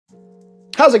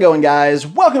How's it going, guys?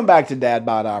 Welcome back to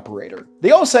DadBodOperator.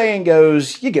 The old saying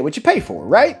goes, you get what you pay for,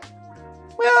 right?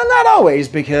 Well, not always,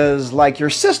 because like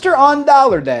your sister on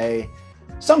Dollar Day,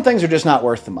 some things are just not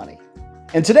worth the money.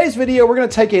 In today's video, we're going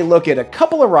to take a look at a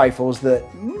couple of rifles that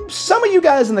some of you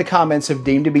guys in the comments have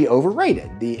deemed to be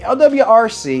overrated. The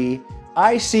LWRC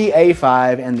IC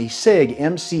A5 and the Sig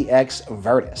MCX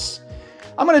Virtus.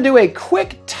 I'm going to do a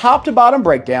quick top to bottom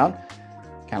breakdown,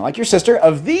 kind of like your sister,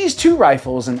 of these two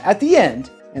rifles, and at the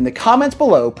end, in the comments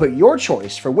below, put your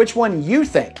choice for which one you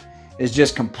think is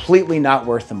just completely not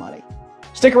worth the money.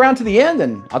 Stick around to the end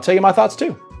and I'll tell you my thoughts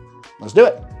too. Let's do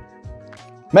it.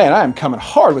 Man, I am coming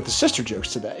hard with the sister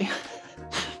jokes today.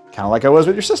 Kind of like I was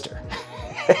with your sister.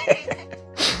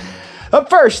 Up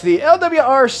first, the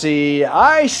LWRC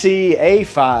IC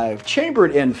A5,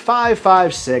 chambered in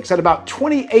 5.56 at about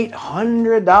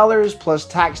 $2,800 plus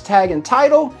tax, tag, and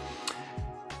title.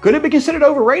 Could it be considered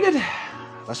overrated?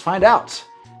 Let's find out.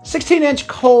 16-inch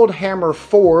cold hammer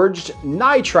forged,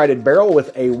 nitrided barrel with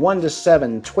a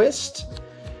 1:7 twist.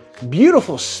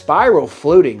 Beautiful spiral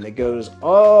fluting that goes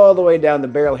all the way down the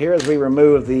barrel here as we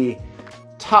remove the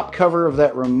top cover of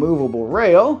that removable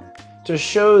rail to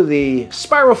show the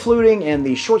spiral fluting and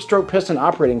the short stroke piston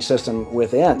operating system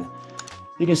within.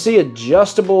 You can see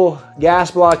adjustable gas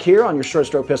block here on your short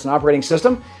stroke piston operating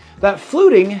system. That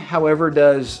fluting, however,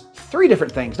 does three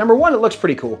different things. Number one, it looks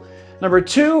pretty cool. Number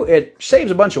two, it saves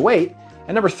a bunch of weight.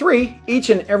 And number three, each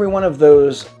and every one of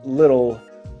those little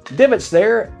divots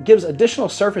there gives additional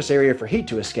surface area for heat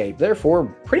to escape, therefore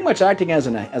pretty much acting as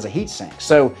a heat sink.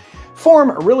 So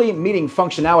form really meeting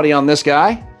functionality on this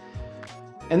guy.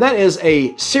 And that is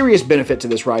a serious benefit to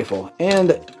this rifle. And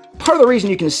part of the reason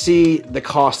you can see the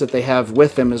cost that they have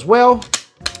with them as well,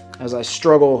 as I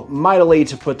struggle mightily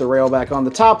to put the rail back on the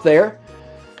top there,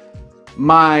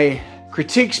 my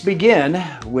critiques begin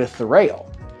with the rail.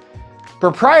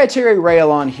 Proprietary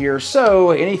rail on here,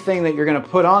 so anything that you're going to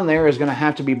put on there is going to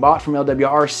have to be bought from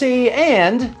LWRC.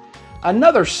 And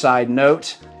another side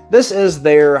note, this is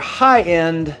their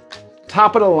high-end,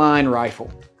 top-of-the-line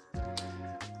rifle.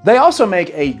 They also make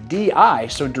a DI,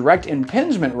 so direct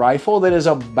impingement rifle, that is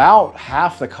about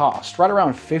half the cost, right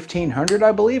around $1,500,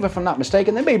 I believe, if I'm not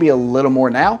mistaken. They may be a little more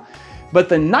now. But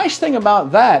the nice thing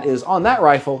about that is on that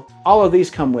rifle, all of these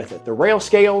come with it. The rail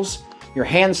scales, your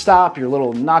hand stop, your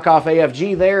little knockoff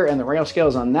AFG there, and the rail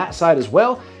scales on that side as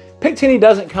well. Picatinny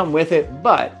doesn't come with it,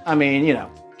 but I mean, you know,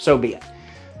 so be it.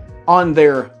 On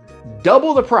their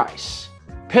double the price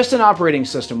piston operating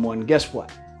system one, guess what?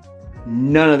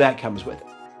 None of that comes with it.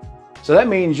 So that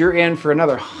means you're in for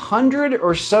another $100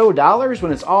 or so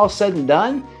when it's all said and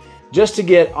done, just to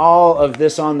get all of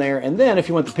this on there. And then if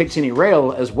you want the Picatinny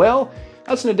rail as well,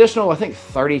 that's an additional, I think,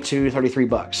 32, 33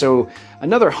 bucks. So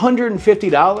another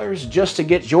 $150 just to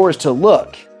get yours to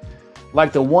look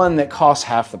like the one that costs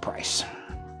half the price.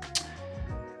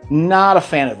 Not a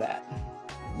fan of that.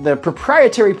 The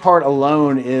proprietary part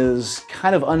alone is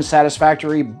kind of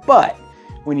unsatisfactory, but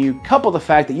when you couple the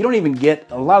fact that you don't even get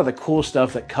a lot of the cool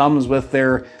stuff that comes with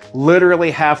their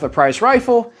literally half the price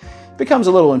rifle, it becomes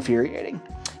a little infuriating.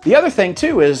 The other thing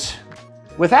too is,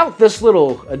 without this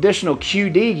little additional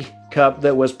QD cup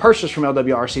that was purchased from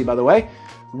LWRC, by the way,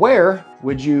 where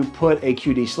would you put a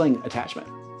QD sling attachment?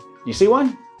 You see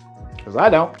one? Because I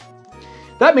don't.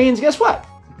 That means, guess what?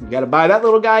 You got to buy that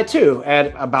little guy too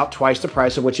at about twice the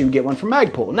price of what you would get one from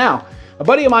Magpul. Now, a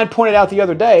buddy of mine pointed out the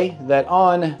other day that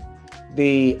on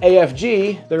the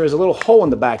AFG, there is a little hole in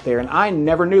the back there, and I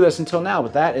never knew this until now,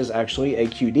 but that is actually a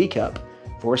QD cup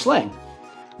for a sling.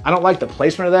 I don't like the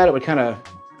placement of that. It would kind of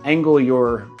angle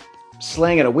your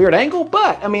sling at a weird angle,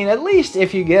 but I mean, at least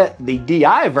if you get the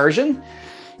DI version,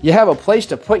 you have a place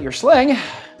to put your sling.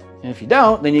 And if you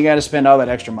don't, then you got to spend all that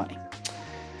extra money.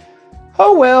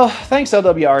 Oh well, thanks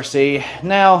LWRC.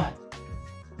 Now,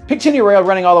 Picatinny rail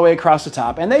running all the way across the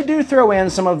top, and they do throw in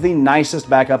some of the nicest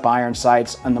backup iron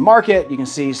sights on the market. You can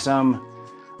see some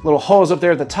little holes up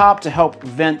there at the top to help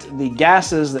vent the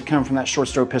gases that come from that short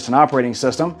stroke piston operating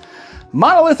system.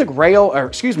 Monolithic rail, or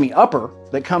excuse me, upper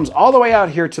that comes all the way out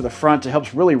here to the front to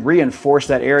help really reinforce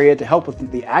that area to help with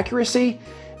the accuracy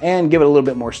and give it a little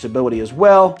bit more stability as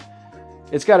well.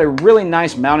 It's got a really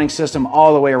nice mounting system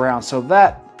all the way around, so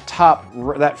that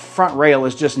front rail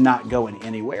is just not going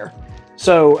anywhere.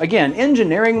 So again,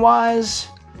 engineering wise,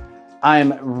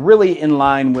 I'm really in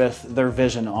line with their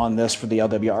vision on this for the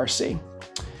LWRC.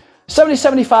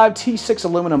 7075 T6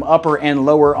 aluminum upper and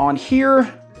lower on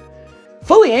here.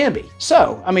 Fully ambi.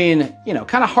 So, I mean, you know,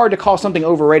 kind of hard to call something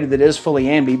overrated that is fully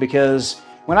ambi, because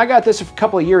when I got this a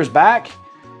couple of years back,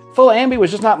 full ambi was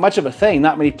just not much of a thing.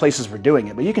 Not many places were doing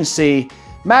it. But you can see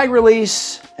mag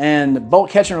release and bolt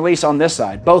catch and release on this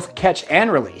side, both catch and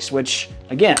release, which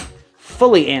again,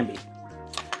 fully ambi.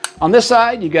 On this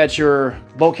side, you got your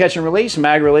bolt catch and release,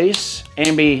 mag release,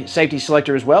 ambi safety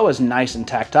selector as well, is nice and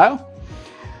tactile.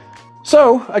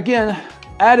 So again,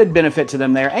 added benefit to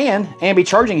them there, and ambi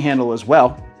charging handle as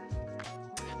well.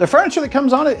 The furniture that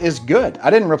comes on it is good. I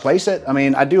didn't replace it. I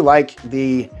mean, I do like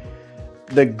the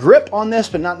grip on this,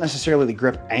 but not necessarily the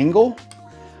grip angle.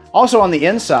 Also on the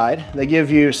inside, they give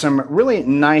you some really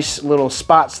nice little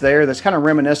spots there that's kind of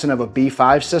reminiscent of a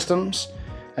B5 systems.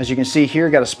 As you can see here,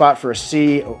 got a spot for a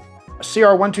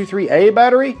CR123A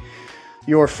battery,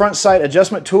 your front sight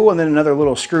adjustment tool, and then another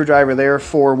little screwdriver there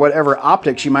for whatever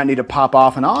optics you might need to pop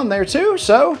off and on there too.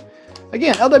 So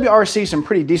again, LWRC, some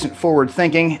pretty decent forward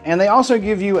thinking, and they also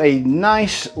give you a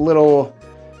nice little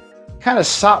kind of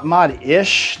SOP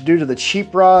mod-ish due to the cheek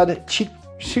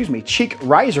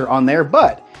riser on there,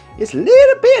 but it's a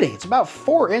little bitty. It's about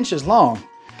 4 inches long.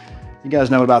 You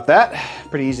guys know about that.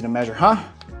 Pretty easy to measure, huh?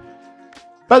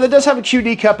 But it does have a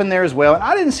QD cup in there as well, and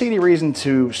I didn't see any reason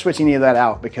to switch any of that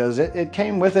out because it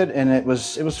came with it and it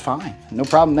was fine. No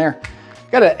problem there.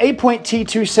 Got an 8-point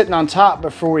T2 sitting on top,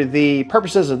 but for the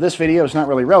purposes of this video, it's not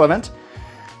really relevant.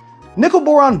 Nickel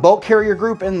boron bolt carrier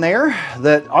group in there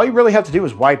that all you really have to do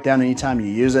is wipe down anytime you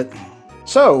use it.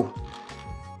 So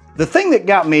the thing that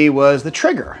got me was the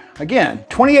trigger. Again,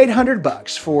 2,800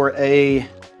 bucks for a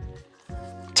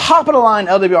top of the line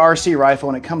LWRC rifle,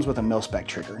 and it comes with a mil-spec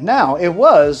trigger. Now, it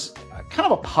was kind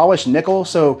of a polished nickel,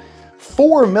 so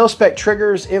for mil-spec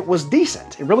triggers, it was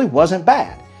decent. It really wasn't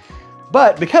bad.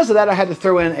 But because of that, I had to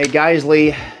throw in a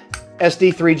Geissele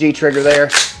SD3G trigger there.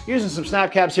 Using some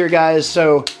snap caps here, guys.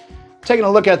 So taking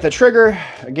a look at the trigger,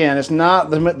 again, it's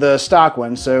not the stock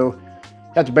one, so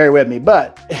you have to bear with me,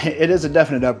 but it is a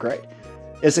definite upgrade.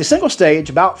 It's a single stage,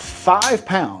 about 5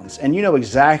 pounds, and you know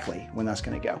exactly when that's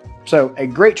gonna go. So a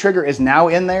great trigger is now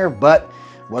in there, but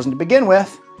wasn't to begin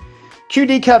with.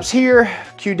 QD cups here,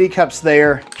 QD cups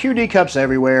there, QD cups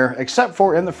everywhere, except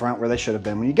for in the front where they should have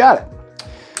been when you got it.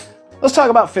 Let's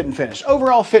talk about fit and finish.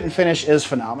 Overall fit and finish is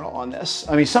phenomenal on this.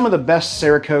 I mean, some of the best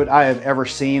Cerakote I have ever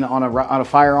seen on a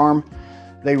firearm.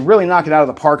 They really knocked it out of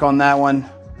the park on that one.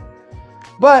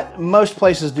 But most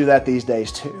places do that these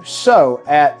days too. So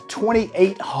at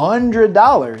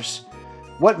 $2,800,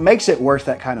 what makes it worth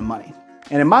that kind of money?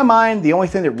 And in my mind, the only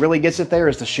thing that really gets it there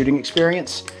is the shooting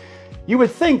experience. You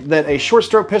would think that a short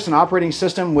stroke piston operating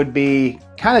system would be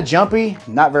kind of jumpy,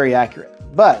 not very accurate.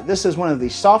 But this is one of the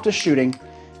softest shooting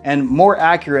and more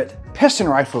accurate piston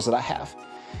rifles that I have.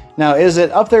 Now, is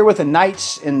it up there with the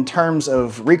Knights in terms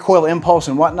of recoil impulse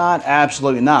and whatnot?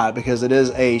 Absolutely not, because it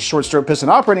is a short stroke piston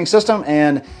operating system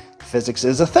and physics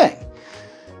is a thing.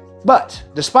 But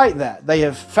despite that, they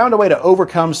have found a way to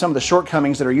overcome some of the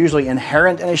shortcomings that are usually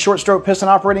inherent in a short stroke piston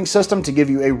operating system to give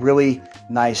you a really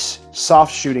nice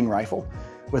soft shooting rifle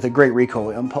with a great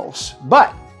recoil impulse.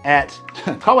 But at,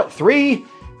 call it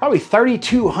probably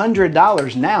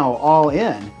 $3,200 now all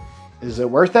in. Is it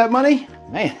worth that money?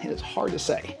 Man, it is hard to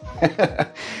say.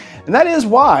 And that is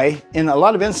why, in a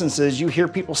lot of instances, you hear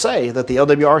people say that the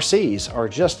LWRCs are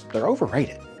they're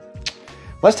overrated.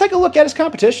 Let's take a look at its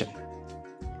competition.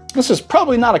 This is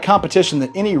probably not a competition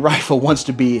that any rifle wants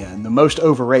to be in, the most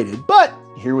overrated, but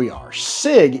here we are.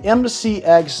 Sig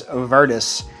MCX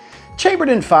Virtus, chambered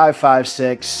in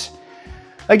 5.56.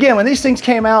 Again, when these things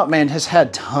came out, man, has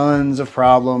had tons of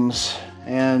problems,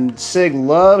 and Sig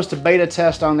loves to beta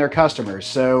test on their customers.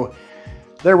 So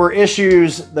there were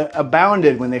issues that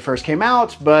abounded when they first came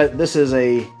out, but this is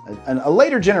a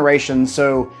later generation,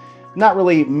 so not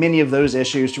really many of those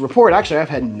issues to report. Actually, I've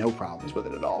had no problems with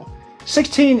it at all.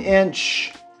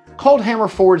 16-inch cold hammer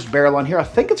forged barrel on here. I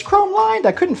think it's chrome lined.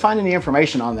 I couldn't find any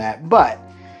information on that, but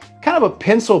kind of a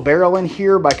pencil barrel in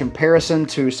here by comparison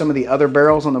to some of the other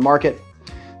barrels on the market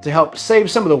to help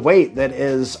save some of the weight that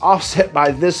is offset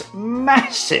by this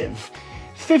massive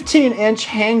 15-inch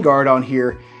handguard on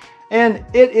here. And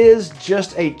it is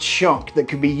just a chunk that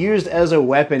could be used as a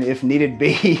weapon if needed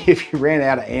be if you ran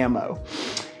out of ammo.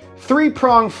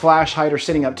 3-prong flash hider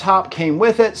sitting up top came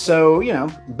with it, so, you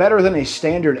know, better than a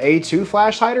standard A2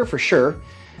 flash hider for sure.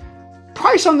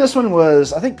 Price on this one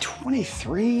was, I think,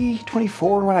 $23,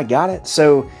 $24 when I got it,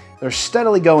 so they're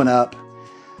steadily going up.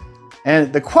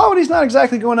 And the quality's not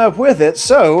exactly going up with it,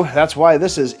 so that's why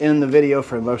this is in the video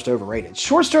for most overrated.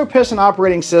 Short stroke piston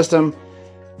operating system,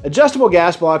 adjustable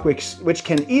gas block, which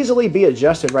can easily be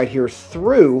adjusted right here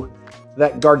through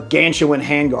that gargantuan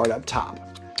handguard up top.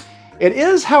 It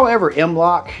is, however,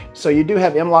 M-LOK, so you do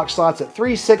have M-LOK slots at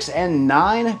 3, 6, and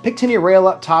 9. Picatinny rail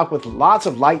up top with lots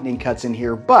of lightning cuts in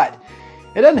here, but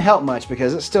it doesn't help much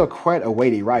because it's still quite a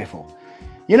weighty rifle.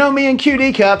 You know me and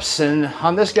QD cups, and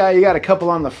on this guy you got a couple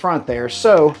on the front there,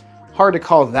 so hard to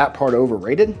call that part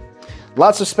overrated.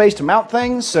 Lots of space to mount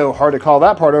things, so hard to call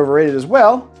that part overrated as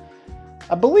well.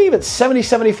 I believe it's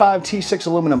 7075 T6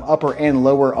 aluminum upper and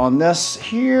lower on this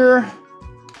here.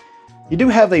 You do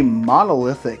have a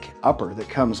monolithic upper that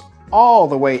comes all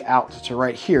the way out to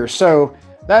right here, so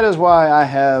that is why I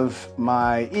have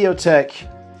my EOTech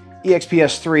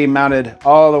EXPS3 mounted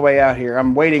all the way out here.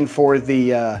 I'm waiting for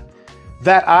the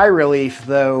that eye relief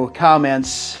though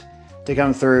comments to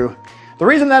come through. The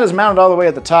reason that is mounted all the way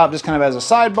at the top, just kind of as a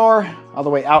sidebar, all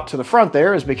the way out to the front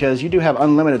there, is because you do have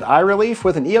unlimited eye relief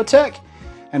with an EOTech,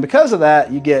 and because of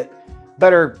that, you get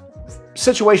better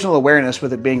situational awareness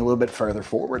with it being a little bit further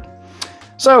forward.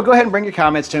 So go ahead and bring your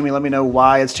comments to me. Let me know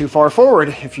why it's too far forward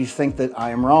if you think that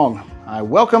I am wrong. I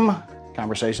welcome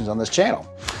conversations on this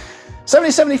channel.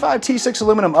 7075 T6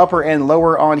 aluminum upper and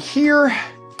lower on here.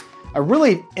 A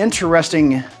really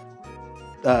interesting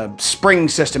spring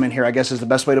system in here, I guess is the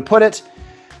best way to put it,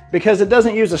 because it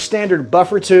doesn't use a standard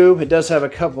buffer tube. It does have a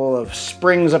couple of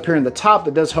springs up here in the top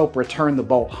that does help return the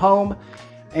bolt home.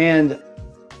 And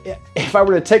if I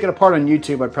were to take it apart on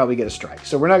YouTube, I'd probably get a strike.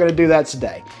 So we're not gonna do that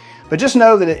today. But just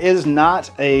know that it is not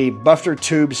a buffer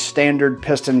tube standard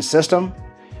piston system.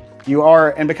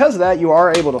 And because of that, you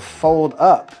are able to fold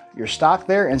up your stock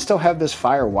there and still have this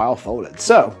fire while folded.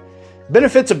 So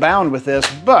benefits abound with this,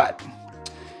 but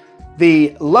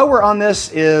the lower on this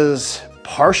is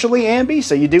partially ambi.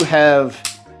 So you do have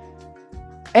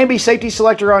ambi safety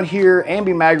selector on here,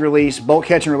 ambi mag release, bolt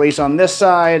catch and release on this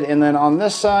side. And then on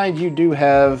this side, you do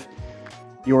have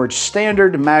your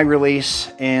standard mag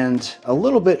release and a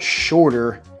little bit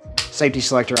shorter safety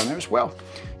selector on there as well.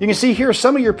 You can see here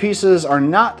some of your pieces are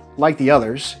not like the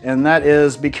others, and that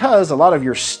is because a lot of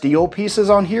your steel pieces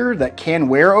on here that can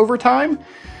wear over time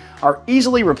are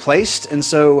easily replaced, and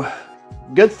so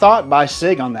good thought by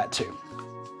Sig on that too.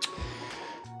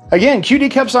 Again, QD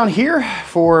cups on here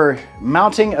for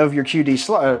mounting of your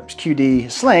QD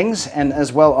slings, and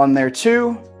as well on there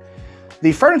too.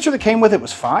 The furniture that came with it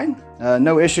was fine,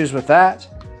 no issues with that.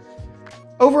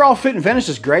 Overall fit and finish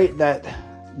is great. That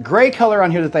gray color on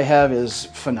here that they have is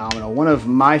phenomenal. One of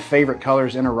my favorite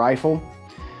colors in a rifle.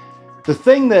 The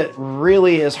thing that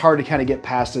really is hard to kind of get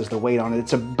past is the weight on it.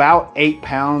 It's about 8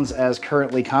 pounds as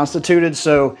currently constituted,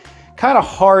 so kind of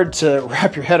hard to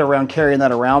wrap your head around carrying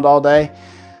that around all day.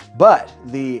 But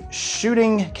the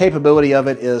shooting capability of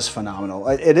it is phenomenal.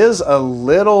 It is a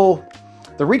little,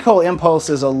 the recoil impulse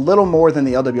is a little more than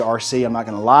the LWRC, I'm not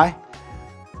gonna lie.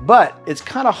 But it's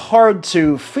kind of hard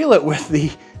to feel it with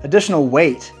the additional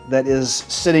weight that is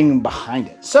sitting behind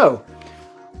it. So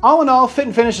all in all, fit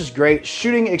and finish is great.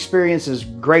 Shooting experience is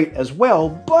great as well,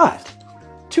 but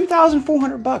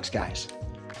 2,400 bucks, guys,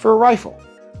 for a rifle.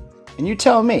 And you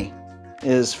tell me,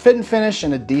 is fit and finish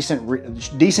and a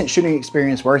decent shooting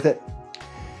experience worth it?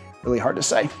 Really hard to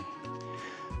say.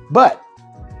 But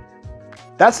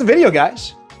that's the video,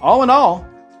 guys. All in all,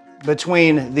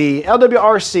 between the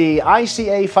LWRC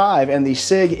IC A5 and the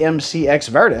Sig MCX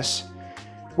Virtus,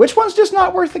 which one's just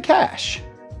not worth the cash?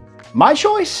 My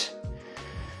choice,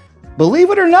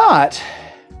 believe it or not,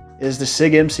 is the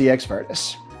Sig MCX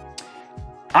Virtus.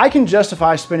 I can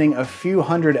justify spending a few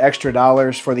 $100 extra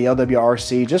for the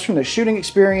LWRC just from the shooting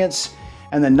experience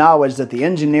and the knowledge that the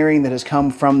engineering that has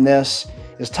come from this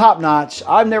is top notch.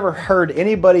 I've never heard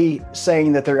anybody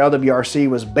saying that their LWRC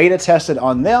was beta tested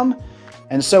on them,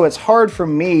 and so it's hard for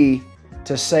me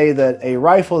to say that a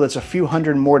rifle that's a few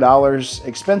 $100 more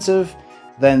expensive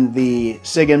than the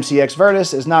Sig MCX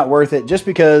Virtus is not worth it, just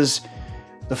because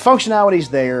the functionality's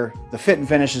there, the fit and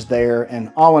finish is there,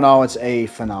 and all in all, it's a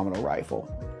phenomenal rifle.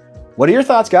 What are your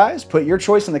thoughts, guys? Put your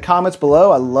choice in the comments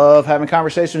below. I love having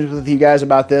conversations with you guys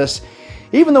about this,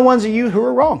 even the ones of you who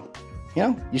are wrong. You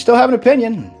know, you still have an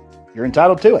opinion. You're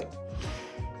entitled to it.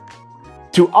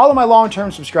 To all of my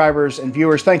long-term subscribers and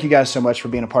viewers, thank you guys so much for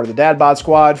being a part of the DadBod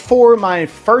Squad. For my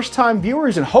first-time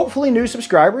viewers and hopefully new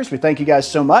subscribers, we thank you guys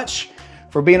so much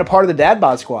for being a part of the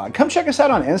DadBod Squad. Come check us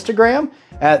out on Instagram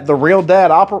at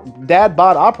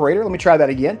DadBodOperator. Let me try that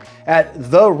again. At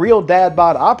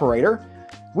DadBodOperator.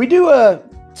 We do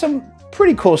some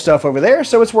pretty cool stuff over there,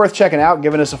 so it's worth checking out,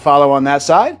 giving us a follow on that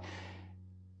side.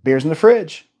 Beers in the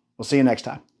fridge. We'll see you next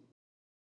time.